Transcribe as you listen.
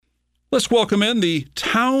Let's welcome in the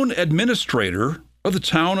town administrator of the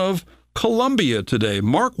town of Columbia today.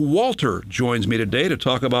 Mark Walter joins me today to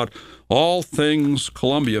talk about all things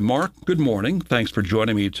Columbia. Mark, good morning. Thanks for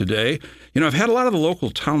joining me today. You know, I've had a lot of the local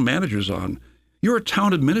town managers on. You're a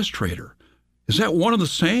town administrator. Is that one and the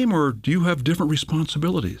same, or do you have different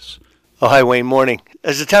responsibilities? Oh, hi, Wayne. Morning.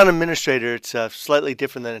 As a town administrator, it's slightly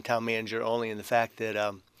different than a town manager, only in the fact that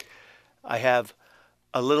I have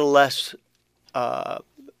a little less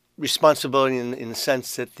responsibility in the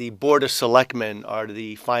sense that the Board of Selectmen are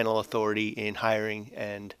the final authority in hiring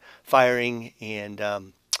and firing, and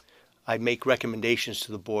I make recommendations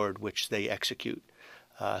to the board, which they execute.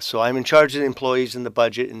 So I'm in charge of the employees and the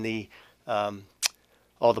budget and the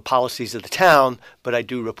all the policies of the town, but I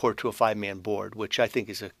do report to a five-man board, which I think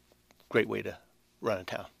is a great way to run a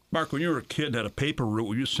town. Mark, when you were a kid and had a paper route,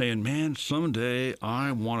 were you saying, man, someday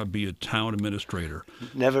I want to be a town administrator?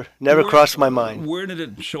 Never crossed my mind. Where did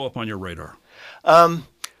it show up on your radar?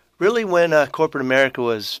 Really, when corporate America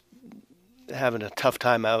was having a tough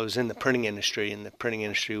time, I was in the printing industry, and the printing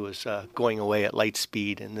industry was going away at light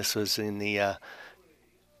speed, and this was in the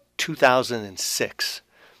 2006.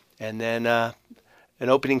 And then an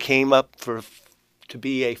opening came up to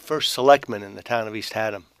be a first selectman in the town of East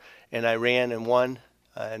Haddam, and I ran and won.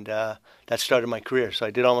 And that started my career. So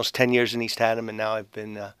I did almost 10 years in East Haddam, and now I've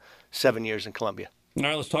been 7 years in Columbia. All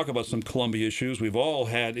right, let's talk about some Columbia issues. We've all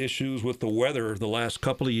had issues with the weather the last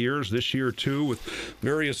couple of years, this year too, with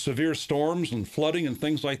various severe storms and flooding and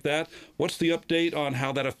things like that. What's the update on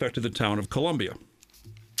how that affected the town of Columbia?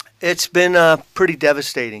 It's been pretty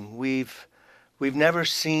devastating. We've never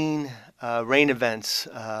seen rain events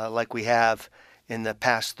like we have in the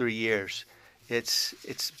past 3 years. It's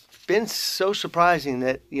been so surprising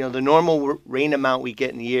that, you know, the normal rain amount we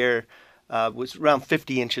get in a year was around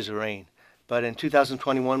 50 inches of rain. But in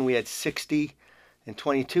 2021 we had 60. In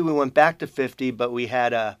 22 we went back to 50, but we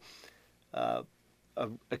had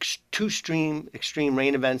two extreme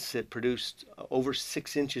rain events that produced over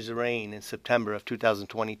 6 inches of rain in September of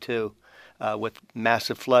 2022 with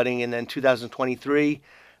massive flooding. And then 2023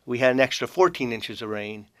 we had an extra 14 inches of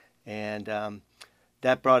rain, and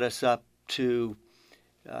that brought us up to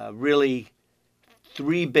really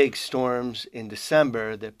 3 big storms in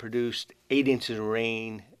December that produced 8 inches of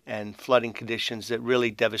rain and flooding conditions that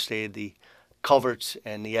really devastated the culverts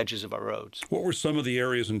and the edges of our roads. What were some of the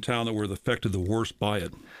areas in town that were affected the worst by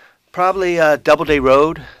it? Probably Doubleday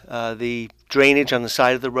Road. The drainage on the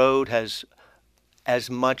side of the road has as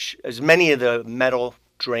many of the metal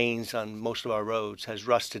drains on most of our roads has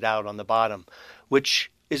rusted out on the bottom,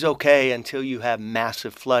 which is okay until you have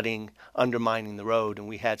massive flooding undermining the road, and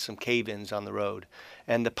we had some cave-ins on the road.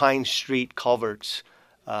 And the Pine Street culverts,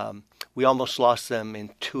 we almost lost them in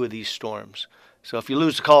 2 of these storms. So if you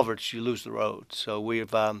lose the culverts, you lose the road. So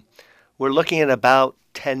we're looking at about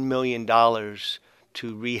 $10 million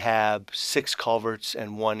to rehab 6 culverts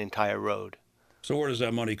and 1 entire road. So where does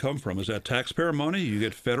that money come from? Is that taxpayer money? You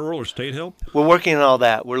get federal or state help? We're working on all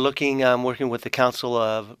that. We're working with the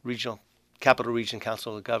Capital Region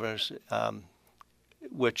Council of Governors,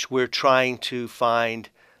 which we're trying to find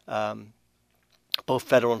both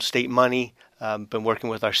federal and state money. Been working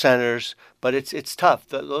with our senators, but it's tough.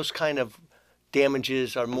 Those kind of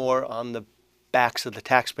damages are more on the backs of the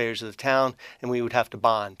taxpayers of the town, and we would have to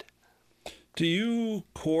bond. Do you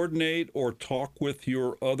coordinate or talk with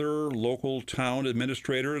your other local town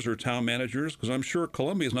administrators or town managers? Because I'm sure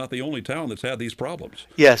Columbia is not the only town that's had these problems.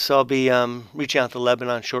 Yes, I'll be reaching out to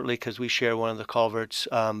Lebanon shortly because we share one of the culverts.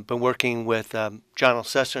 Been working with John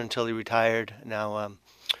Alcessor until he retired. Now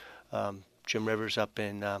Jim Rivers up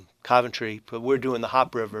in Coventry, but we're doing the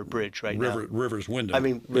Hop River Bridge right now. Rivers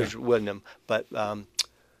Wyndham. Rivers Wyndham, but the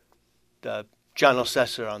John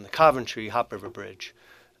Alcessor on the Coventry Hop River Bridge.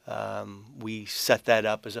 We set that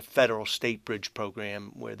up as a federal state bridge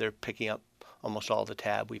program where they're picking up almost all the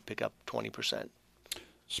tab. We pick up 20%.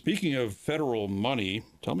 Speaking of federal money,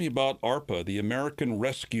 tell me about ARPA, the American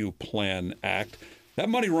Rescue Plan Act. That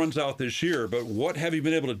money runs out this year, but what have you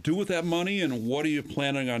been able to do with that money, and what are you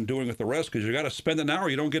planning on doing with the rest? Because you got to spend it now or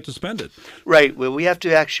you don't get to spend it. Right. Well, we have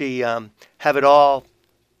to actually have it all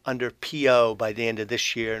under PO by the end of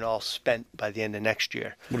this year and all spent by the end of next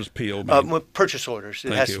year. What does PO mean? With purchase orders.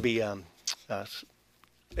 It has to be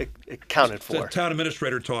accounted for. Town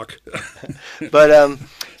administrator talk. But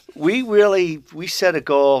we set a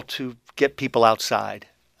goal to get people outside.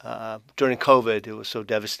 During COVID, it was so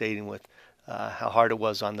devastating with how hard it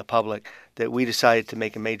was on the public that we decided to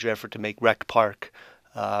make a major effort to make Rec Park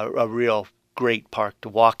a real great park to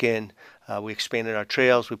walk in. We expanded our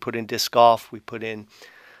trails. We put in disc golf. We put in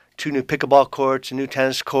 2 new pickleball courts, a new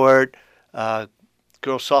tennis court,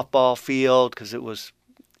 girls softball field because it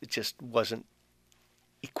just wasn't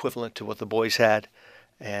equivalent to what the boys had.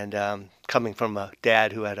 And coming from a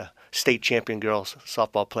dad who had a state champion girls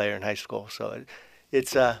softball player in high school, so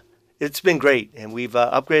it's been great, and we've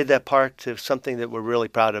upgraded that park to something that we're really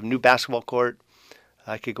proud of. New basketball court.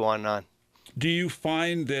 I could go on and on. Do you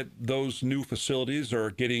find that those new facilities are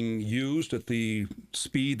getting used at the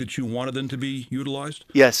speed that you wanted them to be utilized?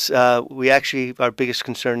 Yes, we actually, our biggest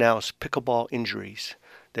concern now is pickleball injuries.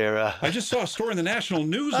 I just saw a story in the national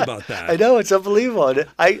news about that. I know, it's unbelievable.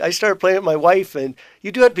 I started playing with my wife, and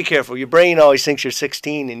you do have to be careful. Your brain always thinks you're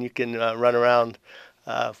 16 and you can run around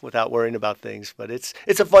without worrying about things. But it's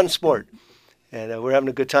a fun sport, and we're having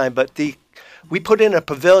a good time. But we put in a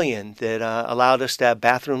pavilion that allowed us to have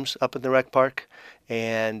bathrooms up in the rec park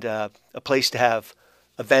and a place to have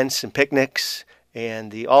events and picnics.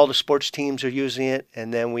 And all the sports teams are using it.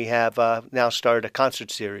 And then we have now started a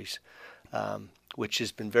concert series, which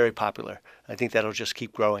has been very popular. I think that'll just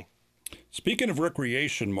keep growing. Speaking of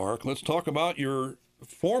recreation, Mark, let's talk about your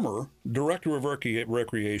former director of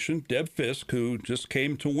recreation, Deb Fisk, who just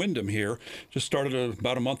came to Windham here, just started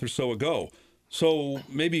about a month or so ago. So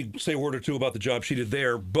maybe say a word or two about the job she did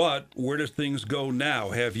there, but where does things go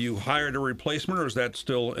now? Have you hired a replacement, or is that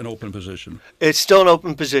still an open position? It's still an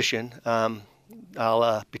open position.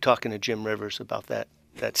 I'll be talking to Jim Rivers about that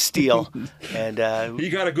steal, and he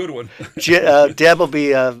got a good one. Deb will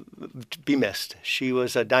be missed. She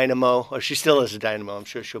was a dynamo, or she still is a dynamo. I'm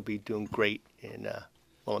sure she'll be doing great in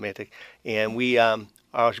Willimantic. And we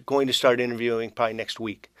are going to start interviewing probably next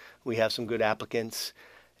week. We have some good applicants,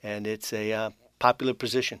 and it's a popular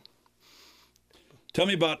position. Tell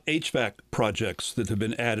me about HVAC projects that have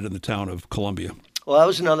been added in the town of Columbia. Well, that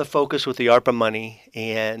was another focus with the ARPA money,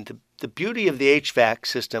 and the beauty of the HVAC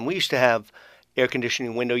system. We used to have air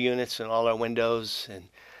conditioning window units in all our windows, and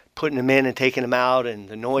putting them in and taking them out, and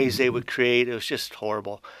the noise they would create, it was just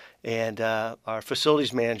horrible. And our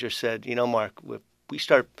facilities manager said, Mark, if we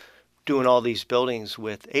start doing all these buildings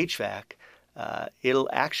with HVAC, it'll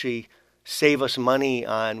actually save us money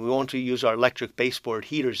we won't use our electric baseboard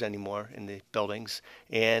heaters anymore in the buildings,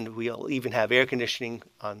 and we'll even have air conditioning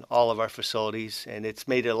on all of our facilities, and it's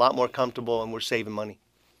made it a lot more comfortable, and we're saving money.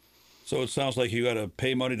 So it sounds like you got to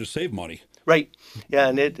pay money to save money. Right. Yeah,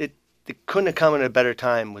 and it couldn't have come at a better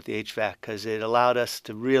time with the HVAC, because it allowed us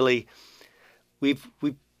to really, we've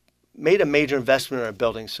made a major investment in our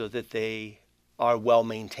buildings so that they are well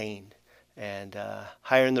maintained, and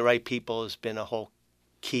hiring the right people has been a whole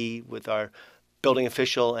key with our building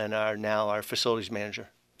official and our facilities manager.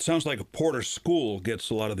 Sounds like a Porter School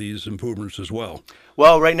gets a lot of these improvements as well.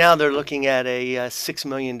 Well, right now they're looking at a $6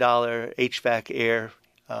 million HVAC air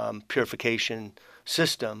purification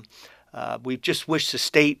system. We just wish the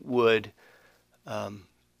state would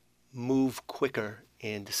move quicker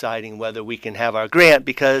in deciding whether we can have our grant,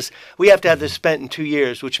 because we have to have this spent in 2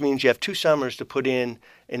 years, which means you have 2 summers to put in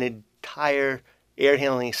an entire air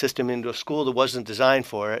handling system into a school that wasn't designed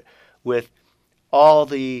for it, with all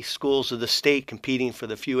the schools of the state competing for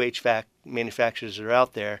the few HVAC manufacturers that are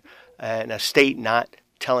out there, and a state not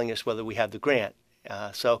telling us whether we have the grant.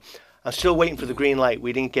 So I'm still waiting for the green light.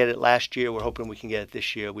 We didn't get it last year. We're hoping we can get it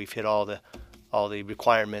this year. We've hit all the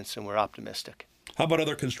requirements, and we're optimistic. How about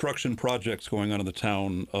other construction projects going on in the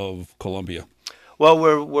town of Columbia? Well,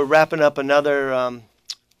 we're wrapping up another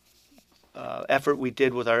effort we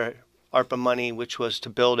did with our ARPA money, which was to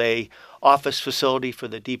build a office facility for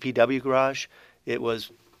the DPW garage. It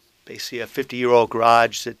was basically a 50-year-old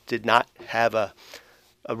garage that did not have a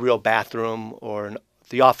real bathroom, or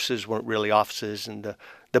the offices weren't really offices, and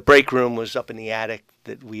the break room was up in the attic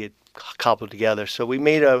that we had cobbled together. So we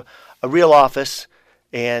made a real office,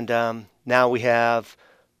 and now we have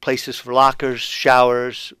places for lockers,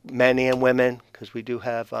 showers, men and women, because we do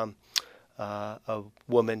have a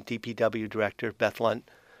woman DPW director, Beth Lunt.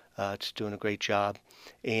 It's doing a great job.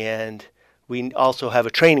 And we also have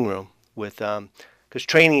a training room with, because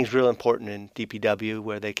training is real important in DPW,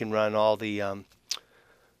 where they can run all the,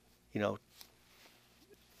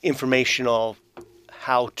 informational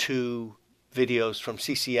how-to videos from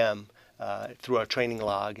CCM through our training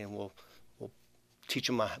log, and we'll teach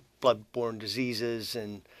them blood-borne diseases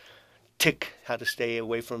and how to stay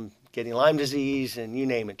away from getting Lyme disease, and you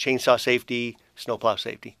name it, chainsaw safety, snowplow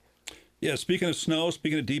safety. Yeah, speaking of snow,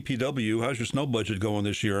 speaking of DPW, how's your snow budget going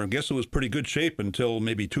this year? I guess it was pretty good shape until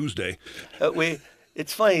maybe Tuesday.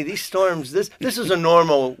 It's funny, these storms, this is a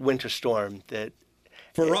normal winter storm.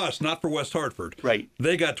 For us, not for West Hartford. Right.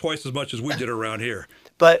 They got twice as much as we did around here.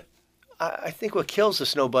 But I think what kills the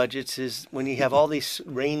snow budgets is when you have all these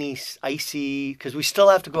rainy, icy, because we still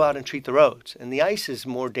have to go out and treat the roads. And the ice is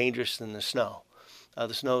more dangerous than the snow.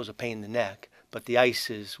 The snow is a pain in the neck, but the ice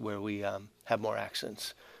is where we have more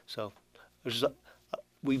accidents. So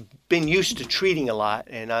we've been used to treating a lot,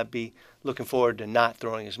 and I'd be looking forward to not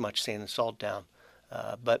throwing as much sand and salt down.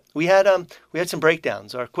 But we had some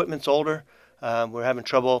breakdowns. Our equipment's older. We're having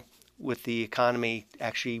trouble with the economy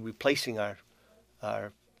actually replacing our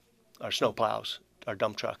snow plows, our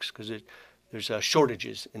dump trucks, because there's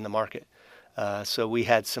shortages in the market. So we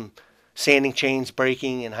had some sanding chains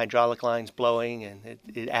breaking and hydraulic lines blowing, and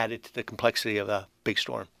it added to the complexity of a big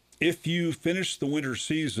storm. If you finish the winter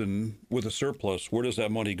season with a surplus, where does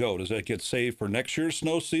that money go? Does that get saved for next year's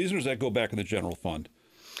snow season, or does that go back in the general fund?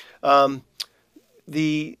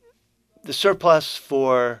 The surplus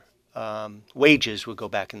for wages would go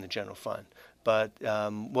back in the general fund. But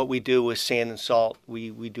what we do with sand and salt,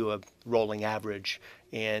 we do a rolling average.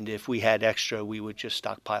 And if we had extra, we would just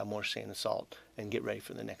stockpile more sand and salt and get ready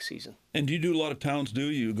for the next season. And do you do a lot of towns do?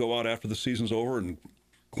 You go out after the season's over and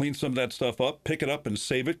clean some of that stuff up, pick it up and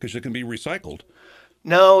save it because it can be recycled?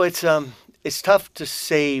 No, it's tough to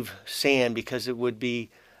save sand because it would be,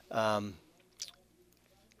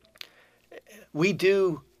 we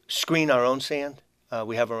do screen our own sand.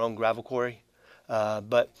 We have our own gravel quarry,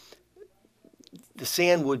 but the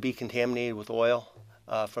sand would be contaminated with oil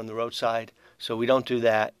from the roadside, so we don't do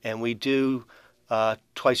that. And we do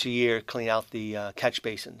twice a year clean out the catch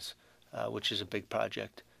basins, which is a big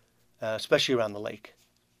project, especially around the lake.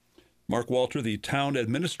 Mark Walter, the town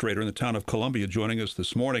administrator in the town of Columbia, joining us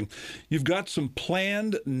this morning. You've got some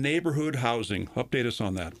planned neighborhood housing. Update us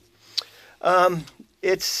on that.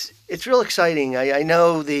 It's real exciting. I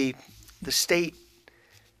know the state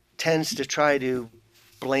tends to try to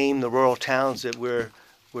blame the rural towns that we're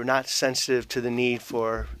not sensitive to the need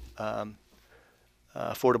for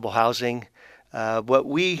affordable housing. What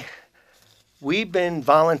we've been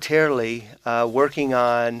voluntarily working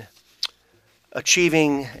on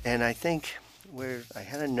achieving, and I think I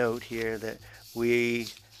had a note here that we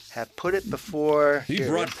have put it before. He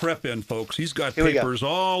brought prep in, folks. He's got papers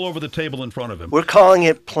all over the table in front of him. We're calling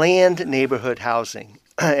it planned neighborhood housing.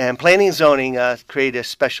 And Planning and Zoning created a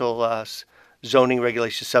special zoning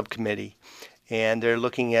regulation subcommittee, and they're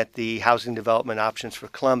looking at the housing development options for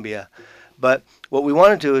Columbia. But what we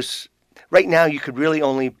want to do is, right now you could really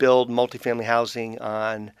only build multifamily housing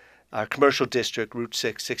on our commercial district, Route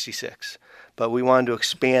 666. But we wanted to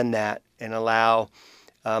expand that and allow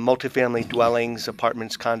multifamily dwellings,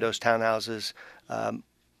 apartments, condos, townhouses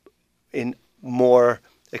in more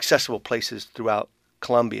accessible places throughout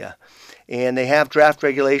Columbia. And they have draft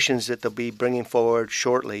regulations that they'll be bringing forward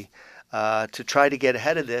shortly to try to get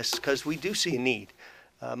ahead of this, because we do see a need.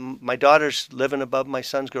 My daughter's living above my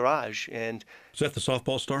son's garage, and is that the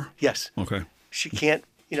softball star? Yes. Okay. She can't.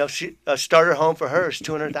 A starter home for her is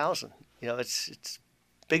 $200,000. It's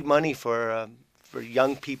big money for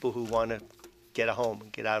young people who want to get a home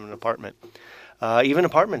and get out of an apartment. Even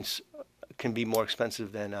apartments can be more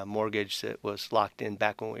expensive than a mortgage that was locked in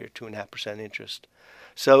back when we were 2.5% interest.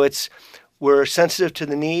 So we're sensitive to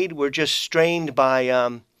the need. We're just strained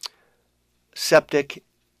by septic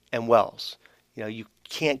and wells. You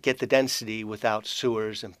can't get the density without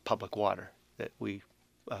sewers and public water that we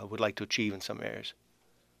would like to achieve in some areas.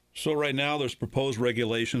 So right now there's proposed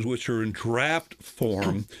regulations which are in draft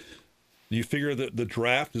form. Do you figure that the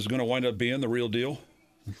draft is going to wind up being the real deal?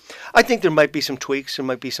 I think there might be some tweaks. There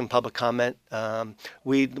might be some public comment.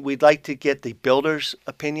 We'd like to get the builder's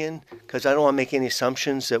opinion, because I don't want to make any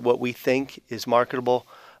assumptions that what we think is marketable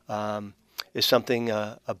is something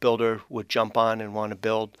a builder would jump on and want to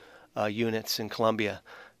build units in Columbia.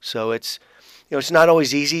 So it's not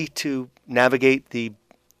always easy to navigate the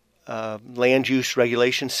land use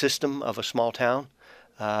regulation system of a small town,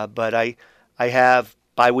 but I have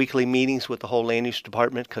biweekly meetings with the whole land use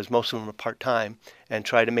department, because most of them are part-time, and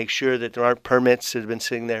try to make sure that there aren't permits that have been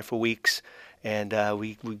sitting there for weeks, and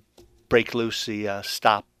we break loose the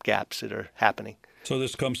stop gaps that are happening. So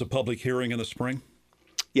this comes to public hearing in the spring?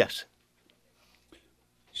 Yes.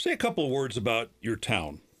 Say a couple of words about your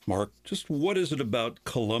town, Mark. Just what is it about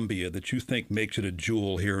Columbia that you think makes it a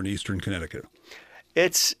jewel here in eastern Connecticut?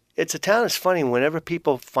 It's a town. It's funny, whenever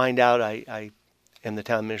people find out I am the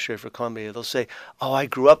town administrator for Columbia, they'll say, "Oh, I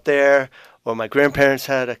grew up there," or "My grandparents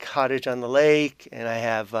had a cottage on the lake," and I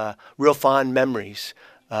have real fond memories.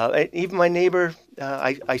 Even my neighbor,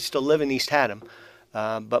 I still live in East Haddam,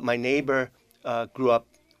 but my neighbor grew up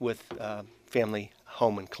with family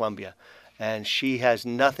home in Columbia, and she has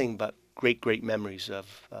nothing but great memories of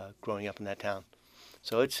growing up in that town.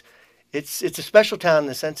 So it's a special town in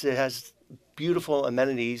the sense that it has beautiful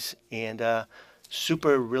amenities and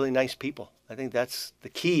super really nice people. I think that's the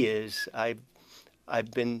key. Is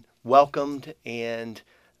I've been welcomed and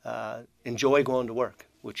enjoy going to work,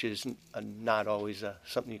 which is not always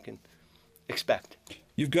something you can expect.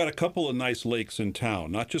 You've got a couple of nice lakes in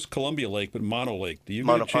town, not just Columbia Lake, but Mono Lake. Do you get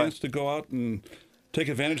Mono a chance to go out and take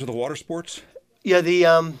advantage of the water sports? Yeah,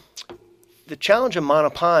 the challenge of Mono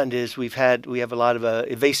Pond is we have a lot of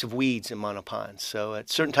invasive weeds in Mono Pond. So at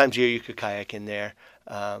certain times of year you could kayak in there.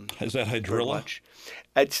 Is that hydrilla?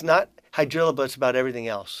 It's not hydrilla, but it's about everything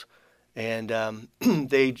else. And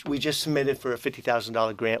we just submitted for a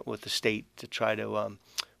 $50,000 grant with the state to try to.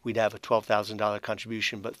 We'd have a $12,000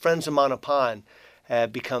 contribution. But Friends of Mono Pond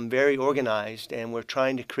have become very organized, and we're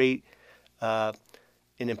trying to create an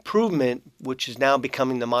improvement, which is now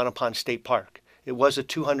becoming the Mono Pond State Park. It was a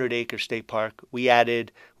 200-acre state park. We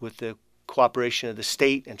added, with the cooperation of the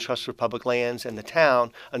state and Trust for Public Lands and the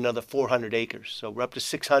town, another 400 acres. So we're up to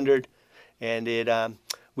 600, and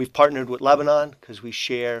we've partnered with Lebanon because we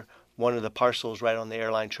share one of the parcels right on the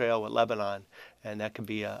airline trail with Lebanon, and that can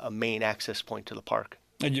be a main access point to the park.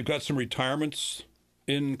 And you've got some retirements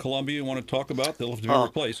in Columbia you want to talk about? They'll have to be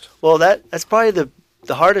replaced. Well, that's probably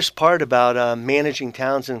the hardest part about managing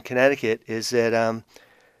towns in Connecticut is that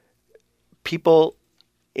people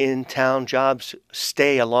in town jobs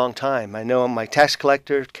stay a long time. I know my tax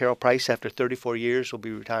collector, Carol Price, after 34 years, will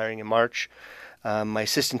be retiring in March. My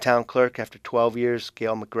assistant town clerk, after 12 years,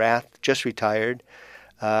 Gail McGrath, just retired.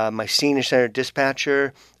 My senior center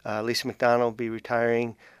dispatcher, Lisa McDonald, will be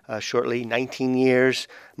retiring shortly, 19 years.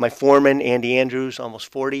 My foreman, Andy Andrews,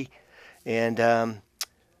 almost 40. And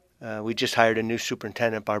we just hired a new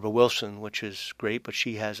superintendent, Barbara Wilson, which is great, but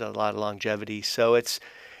she has a lot of longevity. So it's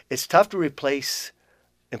tough to replace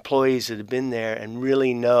employees that have been there and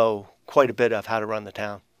really know quite a bit of how to run the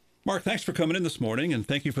town. Mark, thanks for coming in this morning, and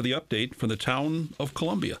thank you for the update from the town of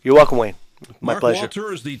Columbia. You're welcome, Wayne. My Mark pleasure.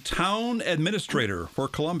 Walter is the town administrator for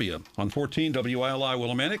Columbia on 14 WILI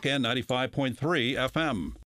Willimantic and 95.3 FM.